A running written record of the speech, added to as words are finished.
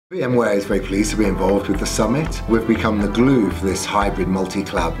VMware is very pleased to be involved with the summit. We've become the glue for this hybrid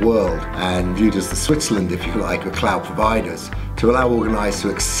multi-cloud world and viewed as the Switzerland, if you like, of cloud providers to allow organizers to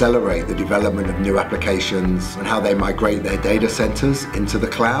accelerate the development of new applications and how they migrate their data centers into the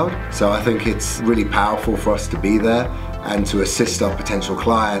cloud. So I think it's really powerful for us to be there and to assist our potential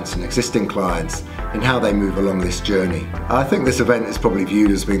clients and existing clients in how they move along this journey. I think this event is probably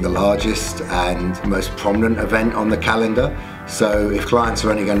viewed as being the largest and most prominent event on the calendar. So if clients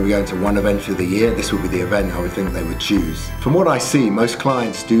are only going to be going to one event for the year, this would be the event I would think they would choose. From what I see, most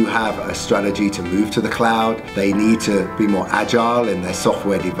clients do have a strategy to move to the cloud. They need to be more agile in their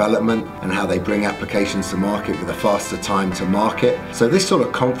software development and how they bring applications to market with a faster time to market. So this sort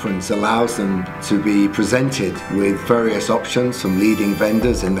of conference allows them to be presented with various options from leading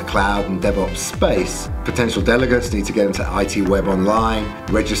vendors in the cloud and DevOps space. Potential delegates need to get into ITWeb online,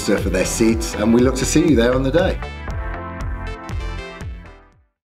 register for their seats, and we look to see you there on the day.